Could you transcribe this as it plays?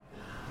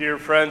Dear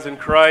friends in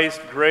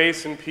Christ,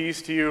 grace and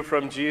peace to you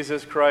from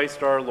Jesus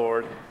Christ our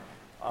Lord.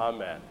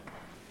 Amen.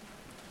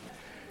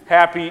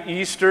 Happy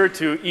Easter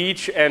to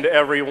each and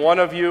every one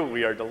of you.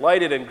 We are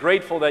delighted and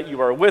grateful that you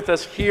are with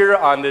us here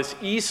on this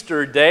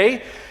Easter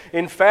day.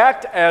 In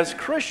fact, as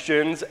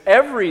Christians,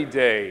 every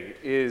day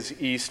is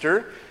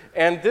Easter,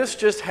 and this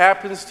just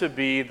happens to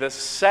be the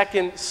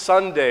second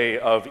Sunday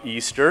of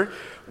Easter.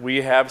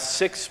 We have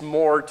 6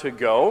 more to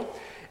go.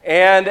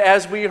 And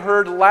as we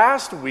heard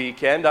last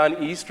weekend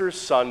on Easter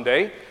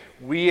Sunday,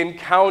 we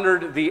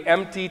encountered the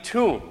empty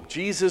tomb.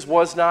 Jesus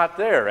was not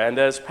there. And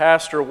as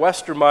Pastor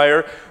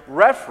Westermeyer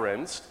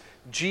referenced,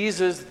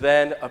 Jesus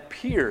then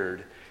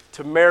appeared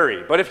to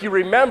Mary. But if you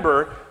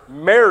remember,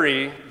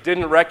 Mary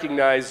didn't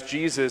recognize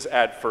Jesus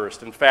at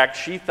first. In fact,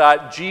 she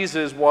thought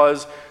Jesus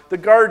was the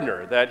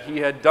gardener, that he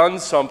had done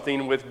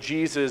something with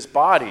Jesus'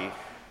 body.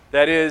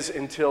 That is,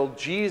 until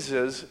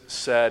Jesus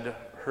said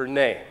her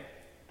name.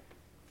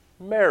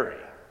 Mary.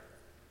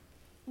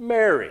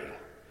 Mary.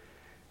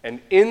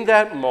 And in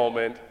that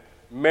moment,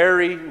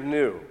 Mary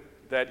knew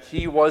that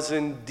he was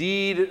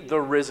indeed the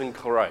risen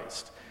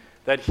Christ,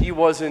 that he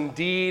was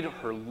indeed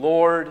her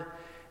Lord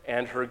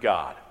and her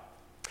God.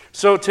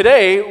 So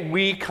today,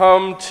 we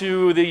come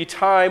to the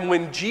time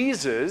when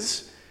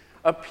Jesus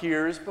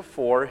appears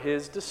before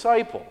his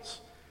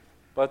disciples.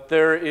 But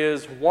there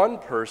is one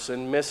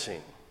person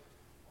missing,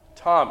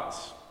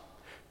 Thomas.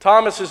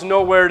 Thomas is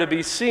nowhere to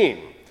be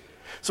seen.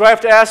 So I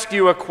have to ask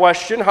you a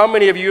question. How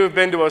many of you have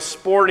been to a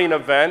sporting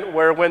event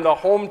where when the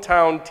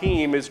hometown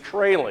team is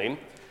trailing,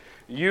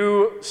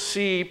 you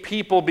see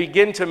people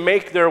begin to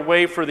make their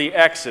way for the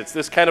exits,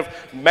 this kind of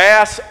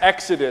mass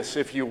exodus,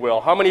 if you will?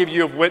 How many of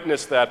you have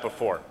witnessed that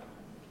before?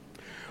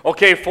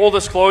 Okay, full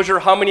disclosure,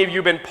 how many of you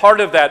have been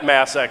part of that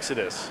mass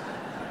exodus?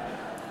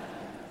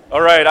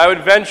 All right, I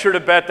would venture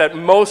to bet that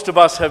most of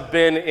us have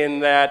been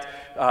in that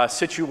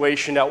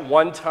situation at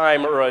one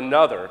time or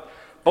another.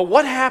 But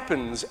what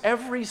happens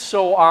every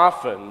so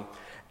often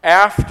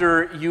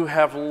after you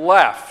have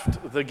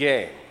left the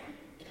game?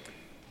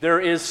 There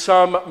is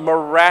some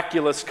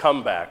miraculous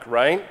comeback,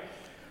 right?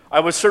 I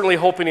was certainly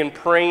hoping and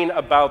praying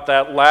about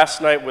that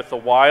last night with the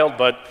Wild,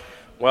 but,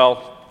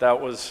 well, that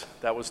was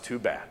too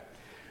bad.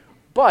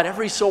 But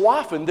every so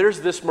often, there's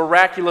this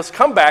miraculous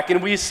comeback,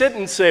 and we sit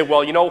and say,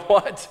 well, you know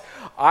what?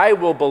 I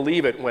will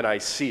believe it when I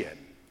see it.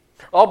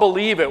 I'll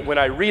believe it when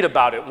I read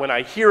about it, when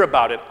I hear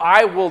about it.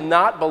 I will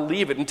not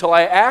believe it until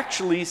I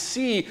actually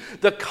see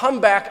the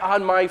comeback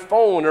on my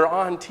phone or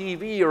on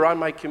TV or on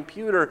my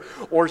computer,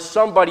 or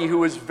somebody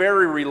who is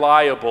very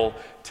reliable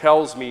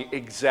tells me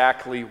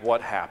exactly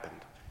what happened.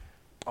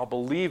 I'll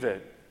believe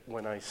it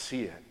when I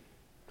see it.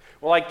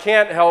 Well, I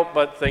can't help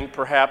but think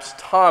perhaps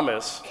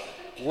Thomas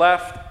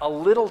left a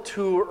little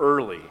too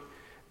early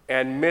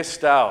and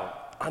missed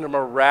out on a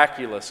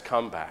miraculous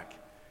comeback.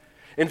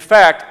 In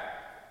fact,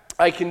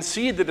 I can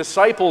see the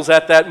disciples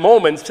at that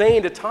moment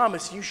saying to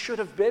Thomas, you should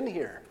have been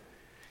here.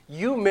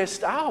 You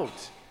missed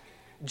out.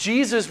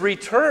 Jesus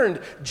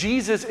returned.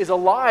 Jesus is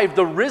alive.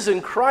 The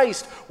risen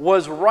Christ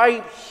was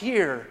right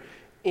here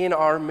in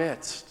our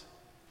midst.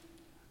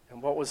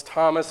 And what was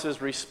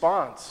Thomas's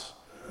response?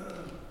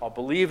 I'll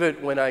believe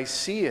it when I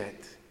see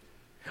it.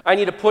 I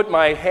need to put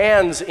my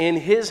hands in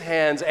his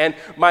hands and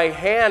my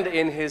hand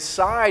in his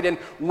side. And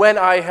when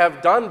I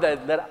have done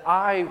that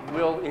I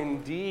will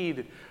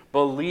indeed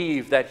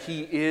believe that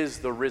he is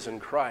the risen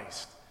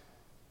Christ.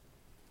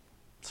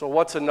 So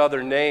what's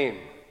another name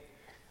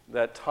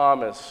that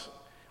Thomas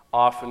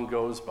often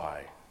goes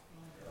by?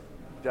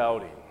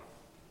 Doubting.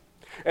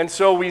 And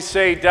so we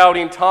say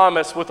doubting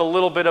Thomas with a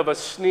little bit of a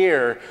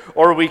sneer,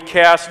 or we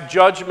cast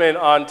judgment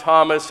on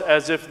Thomas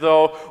as if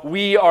though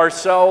we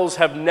ourselves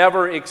have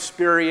never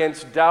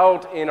experienced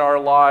doubt in our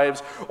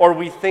lives, or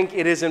we think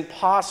it is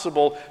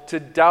impossible to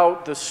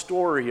doubt the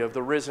story of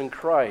the risen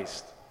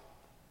Christ.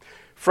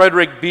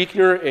 Frederick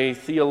Buechner, a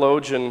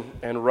theologian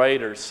and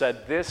writer,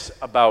 said this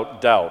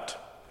about doubt.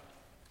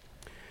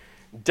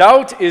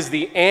 Doubt is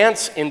the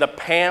ants in the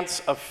pants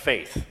of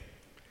faith.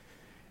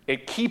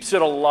 It keeps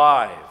it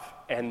alive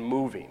and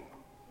moving.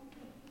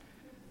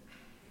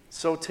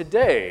 So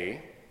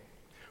today,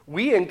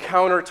 we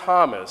encounter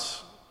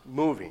Thomas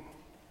moving.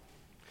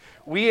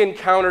 We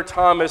encounter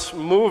Thomas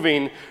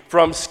moving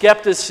from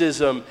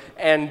skepticism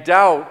and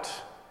doubt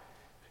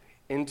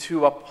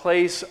into a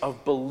place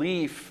of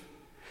belief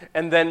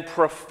and then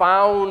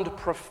profound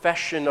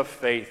profession of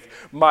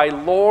faith. My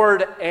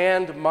Lord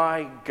and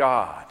my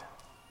God.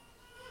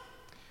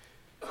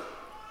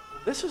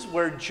 This is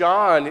where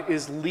John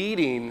is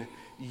leading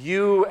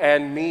you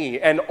and me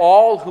and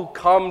all who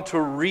come to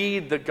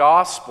read the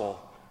gospel.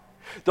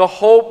 The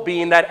hope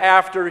being that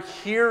after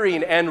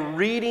hearing and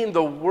reading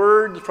the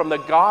word from the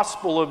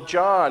Gospel of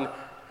John,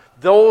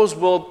 there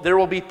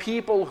will be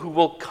people who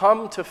will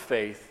come to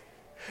faith.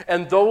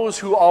 And those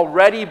who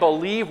already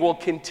believe will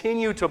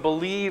continue to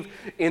believe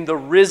in the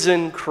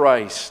risen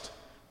Christ.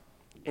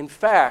 In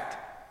fact,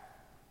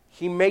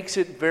 he makes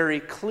it very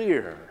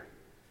clear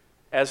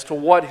as to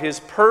what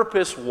his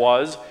purpose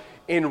was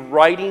in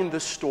writing the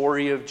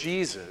story of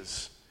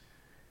Jesus.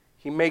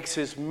 He makes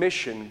his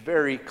mission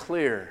very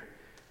clear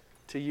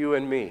to you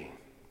and me.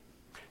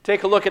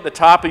 Take a look at the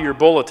top of your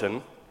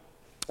bulletin,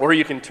 or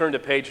you can turn to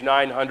page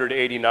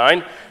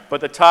 989,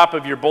 but the top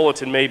of your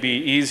bulletin may be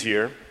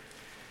easier.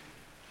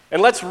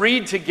 And let's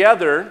read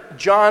together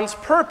John's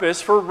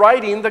purpose for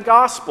writing the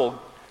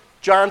gospel,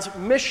 John's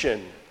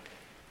mission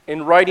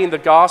in writing the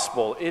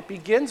gospel. It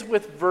begins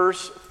with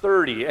verse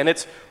 30, and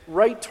it's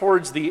right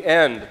towards the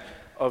end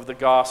of the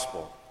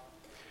gospel.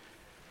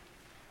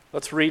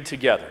 Let's read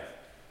together.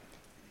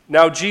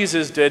 Now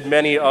Jesus did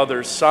many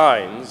other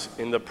signs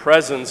in the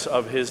presence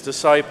of his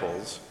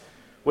disciples,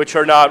 which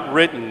are not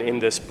written in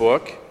this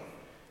book,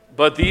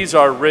 but these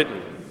are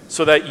written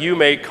so that you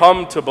may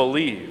come to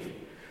believe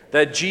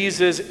that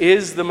Jesus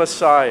is the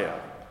Messiah,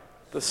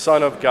 the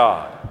Son of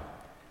God,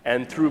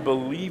 and through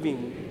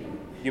believing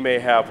you may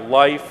have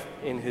life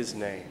in his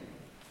name.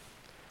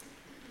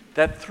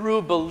 That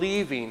through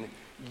believing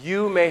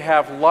you may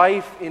have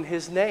life in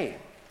his name.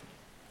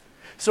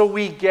 So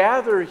we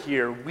gather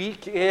here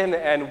week in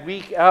and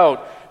week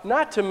out,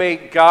 not to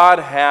make God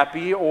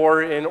happy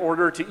or in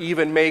order to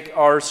even make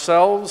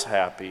ourselves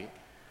happy,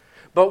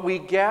 but we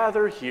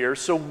gather here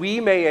so we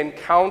may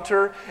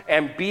encounter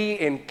and be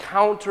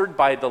encountered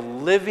by the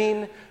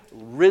living,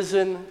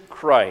 risen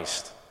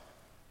Christ.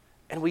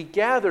 And we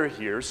gather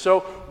here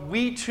so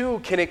we too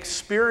can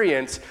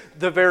experience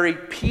the very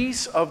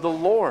peace of the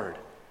Lord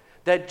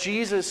that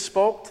Jesus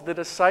spoke to the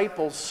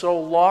disciples so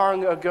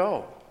long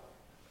ago.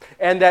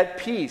 And that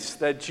peace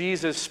that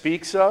Jesus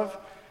speaks of,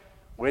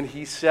 when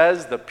he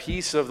says the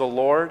peace of the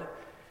Lord,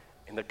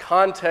 in the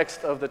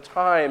context of the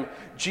time,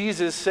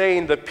 Jesus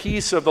saying the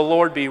peace of the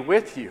Lord be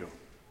with you,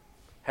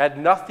 had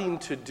nothing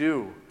to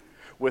do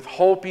with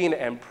hoping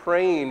and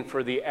praying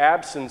for the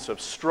absence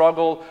of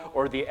struggle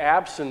or the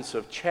absence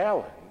of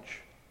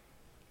challenge,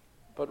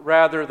 but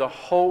rather the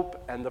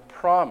hope and the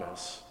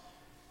promise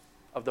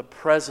of the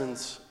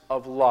presence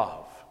of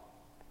love.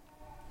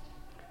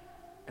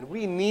 And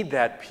we need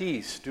that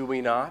peace, do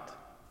we not?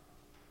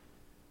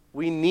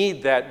 We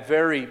need that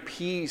very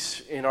peace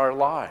in our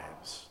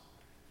lives.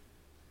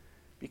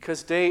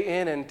 Because day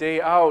in and day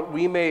out,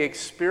 we may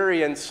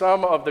experience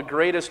some of the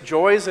greatest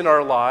joys in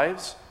our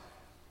lives,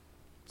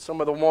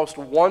 some of the most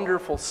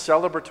wonderful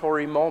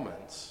celebratory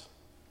moments.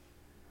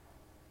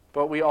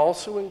 But we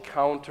also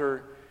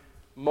encounter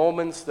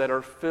moments that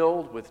are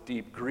filled with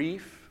deep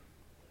grief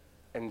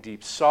and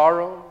deep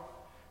sorrow,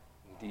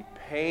 and deep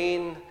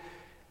pain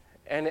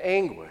and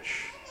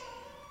anguish.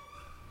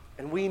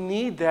 And we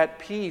need that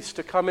peace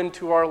to come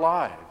into our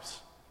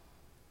lives.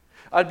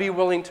 I'd be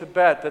willing to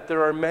bet that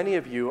there are many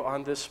of you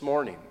on this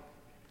morning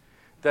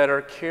that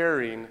are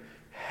carrying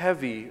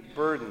heavy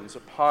burdens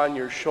upon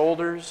your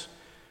shoulders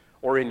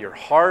or in your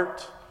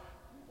heart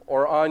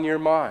or on your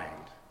mind.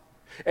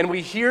 And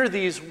we hear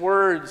these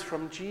words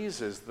from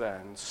Jesus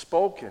then,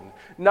 spoken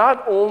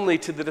not only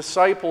to the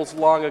disciples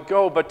long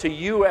ago, but to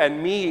you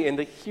and me in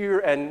the here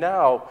and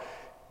now.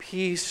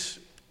 Peace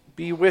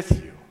be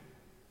with you.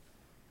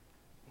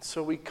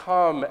 So we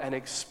come and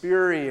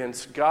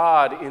experience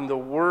God in the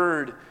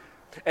Word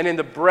and in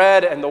the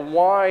bread and the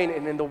wine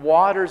and in the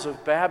waters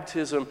of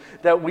baptism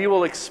that we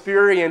will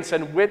experience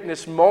and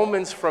witness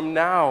moments from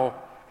now,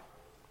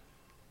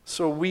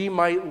 so we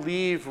might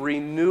leave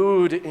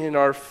renewed in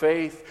our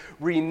faith,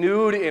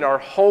 renewed in our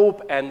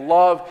hope and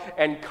love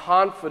and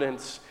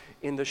confidence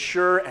in the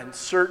sure and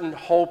certain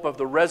hope of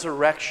the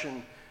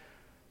resurrection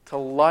to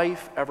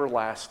life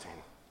everlasting.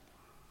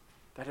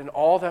 That in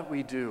all that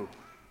we do,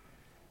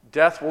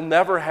 death will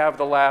never have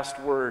the last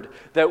word,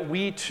 that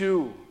we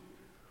too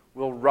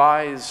will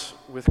rise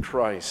with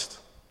Christ.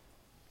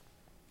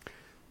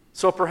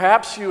 So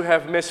perhaps you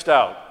have missed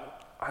out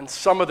on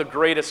some of the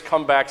greatest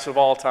comebacks of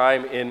all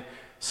time in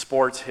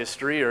sports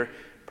history, or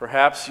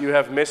perhaps you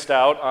have missed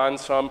out on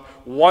some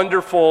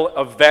wonderful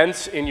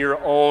events in your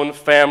own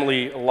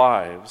family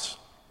lives.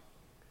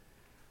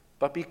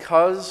 But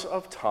because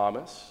of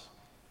Thomas,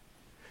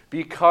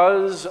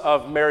 because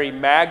of Mary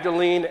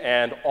Magdalene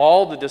and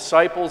all the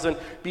disciples, and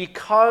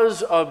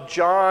because of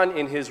John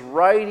in his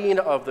writing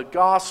of the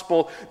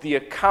gospel, the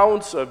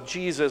accounts of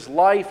Jesus'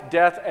 life,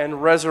 death,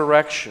 and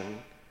resurrection,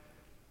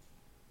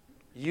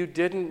 you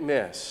didn't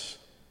miss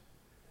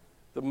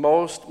the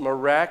most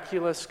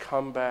miraculous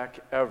comeback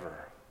ever.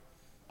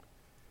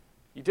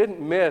 You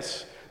didn't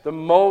miss the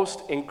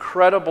most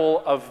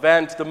incredible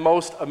event, the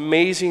most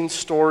amazing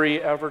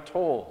story ever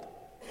told.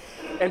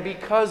 And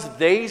because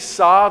they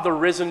saw the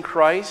risen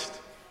Christ,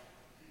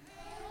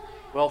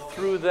 well,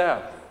 through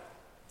them,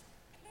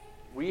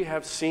 we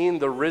have seen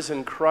the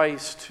risen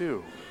Christ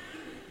too.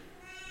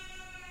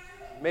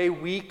 May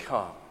we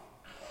come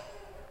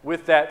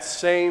with that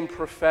same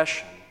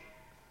profession,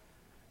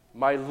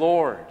 my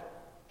Lord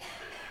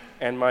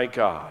and my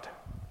God.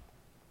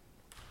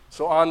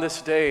 So on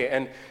this day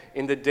and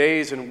in the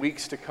days and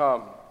weeks to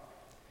come,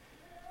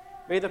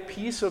 may the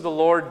peace of the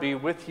Lord be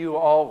with you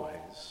always.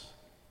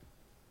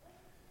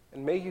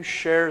 And may you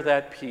share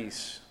that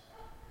peace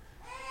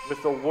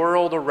with the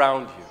world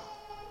around you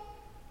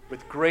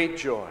with great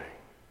joy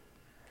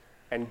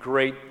and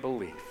great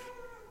belief.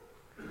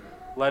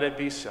 Let it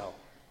be so.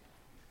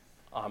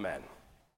 Amen.